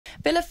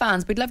Villa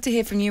fans, we'd love to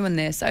hear from you on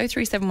this.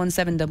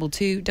 03717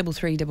 22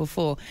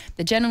 3344.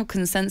 The general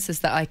consensus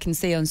that I can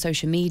see on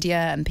social media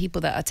and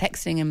people that are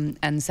texting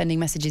and sending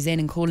messages in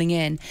and calling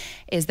in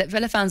is that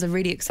Villa fans are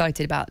really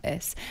excited about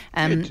this.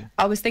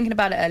 I was thinking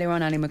about it earlier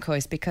on, Ali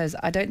McCoist, because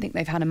I don't think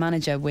they've had a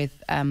manager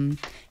with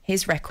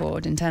his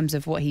record in terms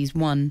of what he's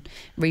won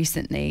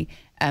recently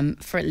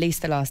for at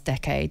least the last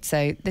decade.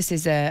 So this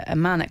is a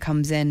man that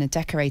comes in, a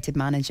decorated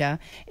manager.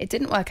 It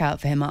didn't work out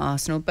for him at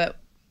Arsenal, but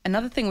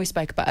another thing we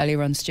spoke about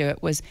earlier on,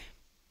 Stuart, was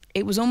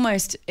it was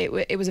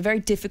a very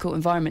difficult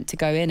environment to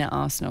go in at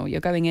Arsenal.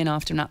 You're going in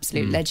after an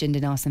absolute legend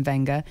in Arsene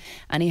Wenger,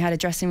 and he had a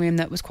dressing room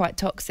that was quite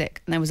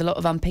toxic, and there was a lot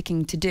of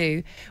unpicking to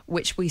do,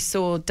 which we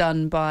saw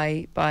done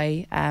by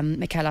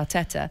Mikel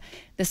Arteta.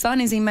 The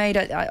signings he made,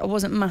 I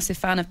wasn't a massive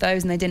fan of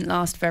those, and they didn't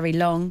last very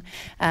long.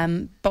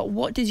 But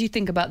what did you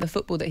think about the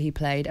football that he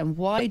played, and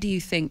why do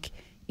you think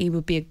he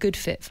would be a good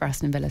fit for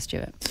Aston Villa,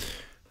 Stuart?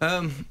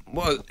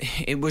 Well,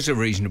 it was a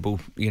reasonable,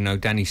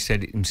 Danny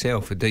said it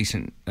himself, a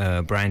decent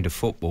brand of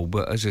football.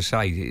 But as I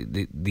say,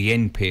 the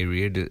end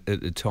period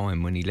at the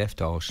time when he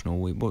left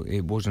Arsenal,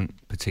 it wasn't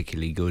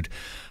particularly good.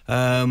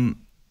 I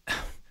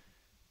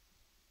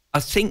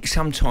think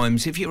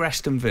sometimes if you're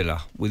Aston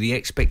Villa, with the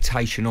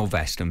expectation of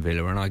Aston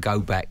Villa, and I go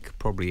back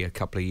probably a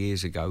couple of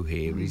years ago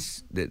here,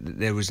 is that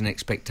there was an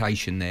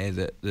expectation there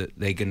that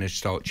they're going to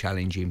start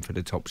challenging for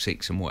the top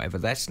six and whatever.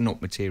 That's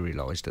not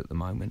materialised at the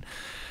moment.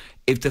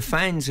 If the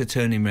fans are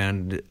turning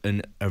around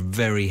and are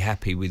very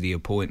happy with the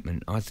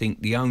appointment, I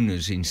think the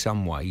owners in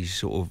some ways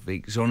sort of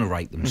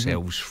exonerate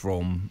themselves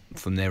from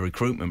their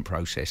recruitment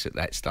process at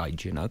that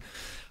stage,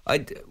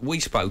 We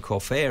spoke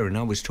off air and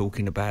I was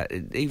talking about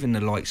even the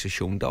likes of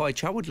Sean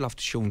Dyche. I would love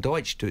Sean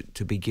Dyche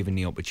to be given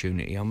the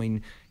opportunity. I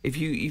mean, if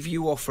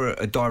you offer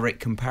a direct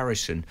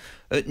comparison,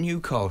 at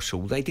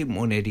Newcastle, they didn't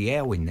want Eddie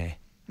Howe in there.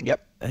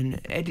 Yep.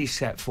 And Eddie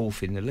sat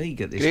fourth in the league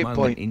at this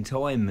moment in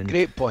time. And,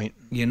 Great point.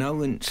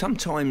 And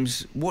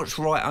sometimes what's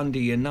right under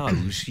your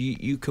nose,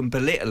 you can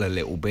belittle a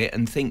little bit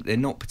and think they're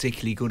not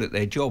particularly good at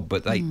their job,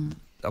 but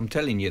I'm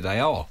telling you,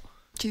 they are.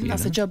 Do you think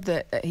that's a job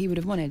that he would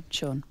have wanted,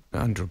 Sean?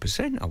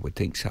 100%, I would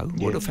think so.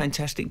 Yeah. What a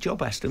fantastic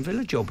job Aston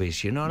Villa job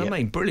is, you know what I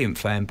mean? Brilliant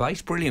fan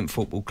base, brilliant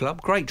football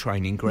club, great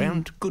training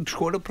ground, good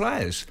squad of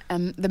players.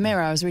 The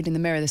Mirror, I was reading The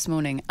Mirror this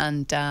morning,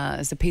 and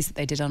there's a piece that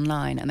they did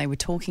online, and they were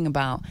talking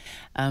about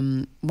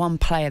one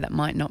player that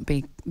might not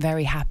be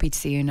very happy to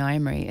see Unai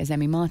Emery is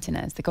Emi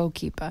Martinez, the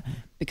goalkeeper,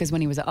 because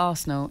when he was at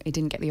Arsenal, he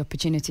didn't get the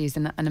opportunities.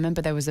 And I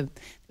remember there was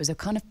a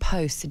kind of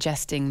post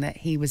suggesting that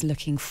he was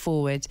looking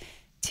forward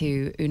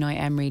to Unai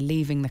Emery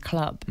leaving the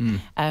club.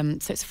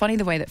 So it's funny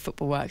the way that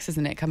football works,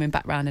 isn't it? Coming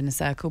back round in a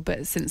circle.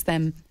 But since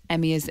then,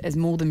 Emi has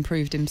more than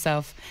proved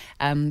himself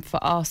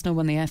for Arsenal,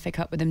 won the FA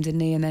Cup with him, didn't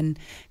he? And then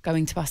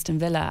going to Aston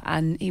Villa,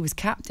 and he was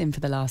captain for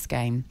the last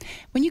game.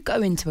 When you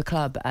go into a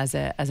club as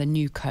a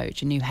new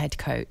coach, a new head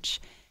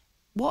coach,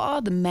 what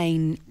are the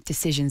main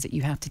decisions that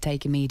you have to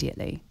take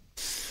immediately?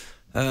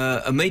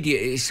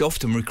 It's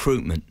often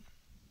recruitment.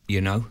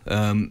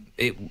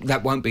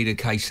 That won't be the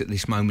case at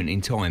this moment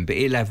in time, but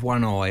he'll have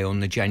one eye on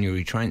the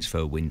January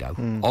transfer window.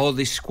 Are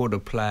this squad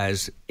of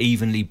players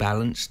evenly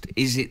balanced?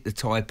 Is it the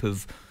type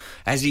of...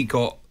 Has he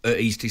got at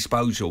his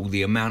disposal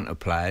the amount of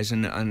players?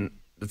 And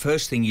the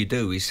first thing you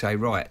do is say,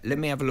 right, let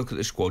me have a look at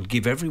the squad,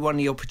 give everyone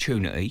the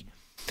opportunity,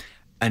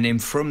 and then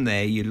from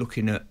there you're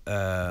looking at...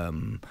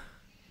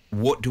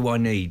 what do I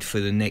need for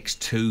the next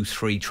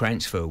 2-3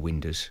 transfer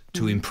windows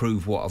to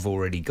improve what I've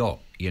already got?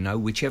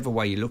 Whichever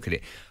way you look at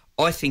it.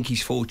 I think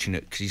he's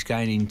fortunate because he's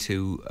going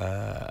into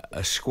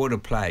a squad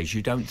of players.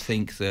 You don't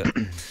think that...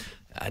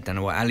 I don't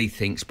know what Ali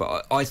thinks,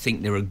 but I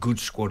think they're a good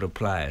squad of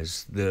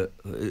players that,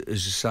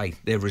 as I say,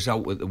 their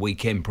result at the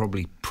weekend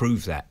probably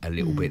proved that a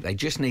little bit. They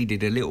just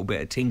needed a little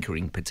bit of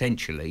tinkering,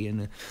 potentially,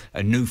 and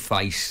a new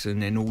face,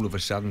 and then all of a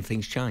sudden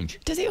things change.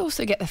 Does he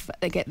also get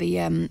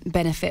the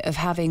benefit of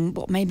having,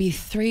 maybe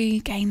 3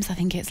 games, I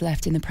think it's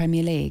left in the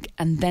Premier League,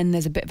 and then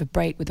there's a bit of a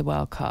break with the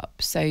World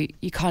Cup? So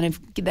you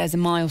there's a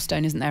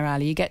milestone, isn't there,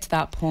 Ali? You get to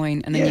that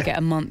point, and then you get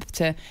a month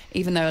to,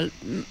 even though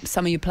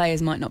some of your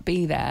players might not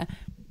be there,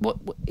 what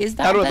is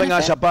that? I don't think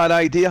that's a bad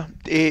idea,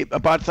 a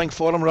bad thing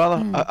for him,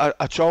 rather,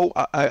 at all.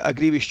 I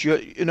agree with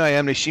Stuart. Unai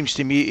Emery seems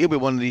to me he'll be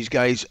one of these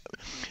guys,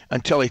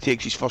 until he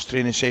takes his first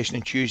training session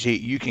on Tuesday,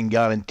 you can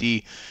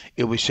guarantee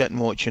he'll be sitting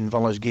watching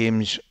Villa's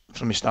games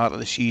from the start of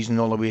the season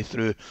all the way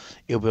through.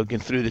 He'll be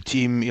going through the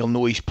team, he'll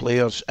know his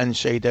players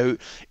inside out.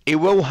 He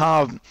will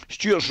have,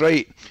 Stuart's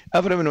right,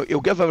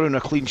 he'll give everyone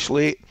a clean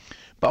slate,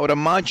 but I would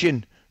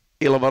imagine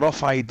he'll have a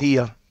rough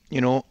idea,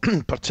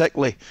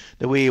 particularly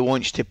the way he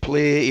wants to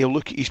play. He'll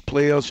look at his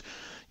players,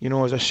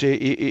 as I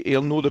say,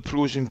 he'll know the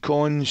pros and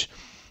cons.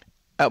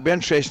 It'll be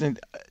interesting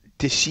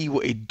to see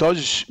what he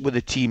does with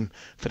the team.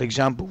 For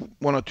example,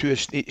 1 or 2 of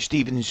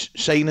Steven's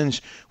signings,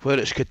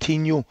 whether it's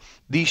Coutinho,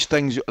 these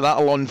things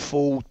that'll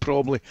unfold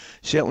probably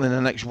certainly in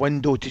the next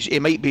window. He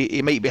might be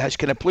his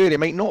kind of player, he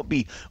might not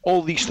be.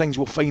 All these things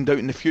we'll find out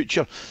in the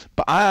future.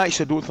 But I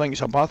actually don't think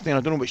it's a bad thing. I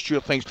don't know what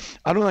Stuart thinks.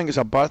 I don't think it's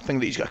a bad thing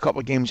that he's got a couple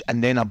of games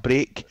and then a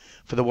break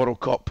for the World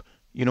Cup.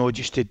 you know,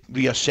 just to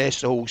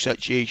reassess the whole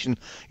situation.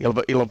 He'll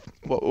have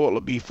what'll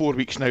it be, 4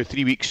 weeks now,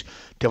 3 weeks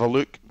to have a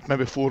look,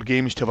 maybe 4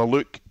 games to have a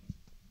look,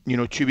 you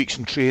know, 2 weeks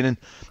in training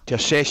to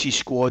assess his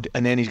squad,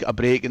 and then he's got a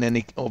break, and then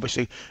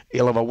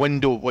he'll have a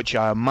window, which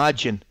I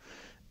imagine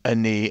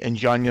in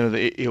January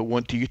that he'll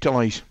want to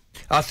utilise.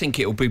 I think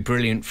it'll be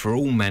brilliant for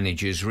all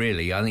managers,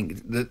 really. I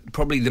think that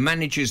probably the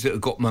managers that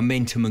have got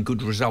momentum and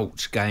good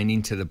results going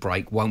into the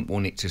break won't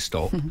want it to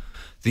stop.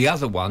 The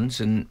other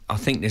ones, and I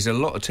think there's a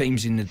lot of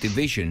teams in the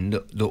division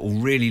that will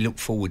really look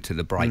forward to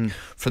the break.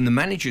 From the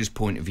manager's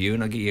point of view,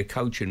 and I get your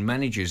coach and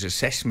manager's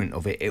assessment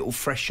of it, it will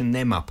freshen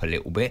them up a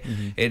little bit.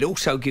 It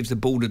also gives the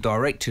board of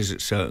directors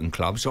at certain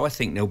clubs, I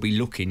think they'll be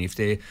looking, if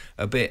they're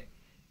a bit,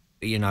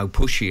 you know,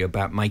 pushy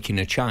about making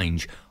a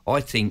change. I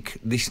think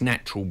this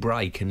natural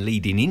break, and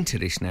leading into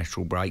this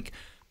natural break,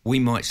 we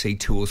might see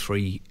 2 or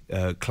 3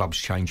 clubs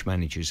change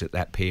managers at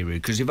that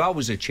period. Because if I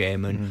was a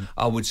chairman,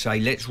 I would say,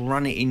 let's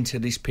run it into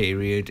this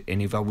period.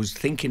 And if I was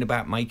thinking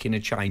about making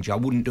a change, I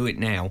wouldn't do it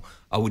now.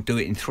 I would do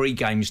it in 3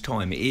 games'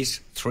 time. It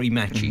is 3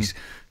 matches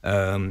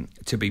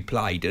to be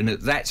played. And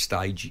at that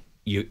stage,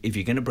 if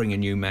you're going to bring a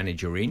new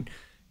manager in,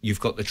 you've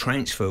got the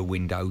transfer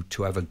window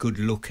to have a good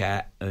look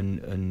at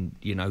and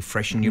you know,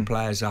 freshen your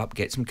players up,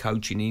 get some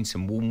coaching in,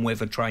 some warm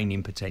weather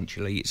training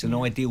potentially. It's an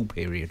ideal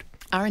period.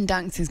 Aaron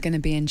Danks is going to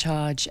be in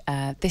charge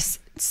this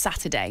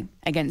Saturday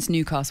against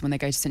Newcastle when they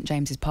go to St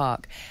James's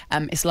Park.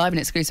 It's live and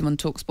exclusive on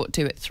talkSPORT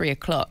 2 at 3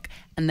 o'clock.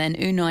 And then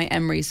Unai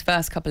Emery's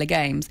first couple of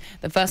games,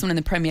 the first one in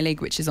the Premier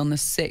League, which is on the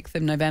 6th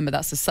of November,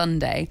 that's a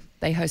Sunday,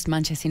 they host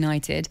Manchester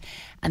United.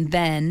 And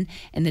then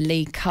in the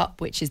League Cup,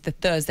 which is the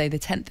Thursday, the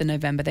 10th of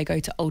November, they go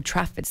to Old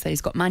Trafford. So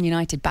he's got Man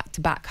United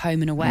back-to-back,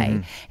 home and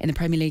away, in the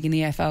Premier League and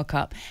the EFL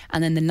Cup.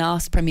 And then the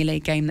last Premier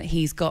League game that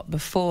he's got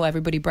before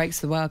everybody breaks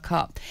the World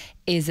Cup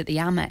is at the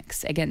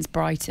Amex against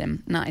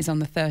Brighton. And that is on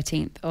the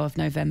 13th of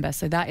November.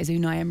 So that is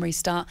Unai Emery's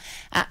start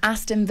at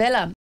Aston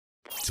Villa.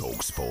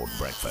 talkSPORT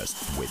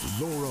Breakfast with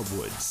Laura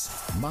Woods,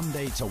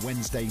 Monday to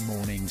Wednesday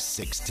mornings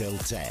 6 till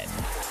 10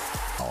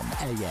 on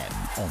AM,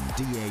 on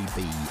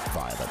DAB,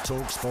 via the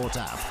talkSPORT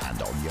app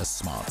and on your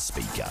smart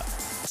speaker.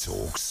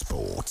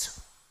 talkSPORT.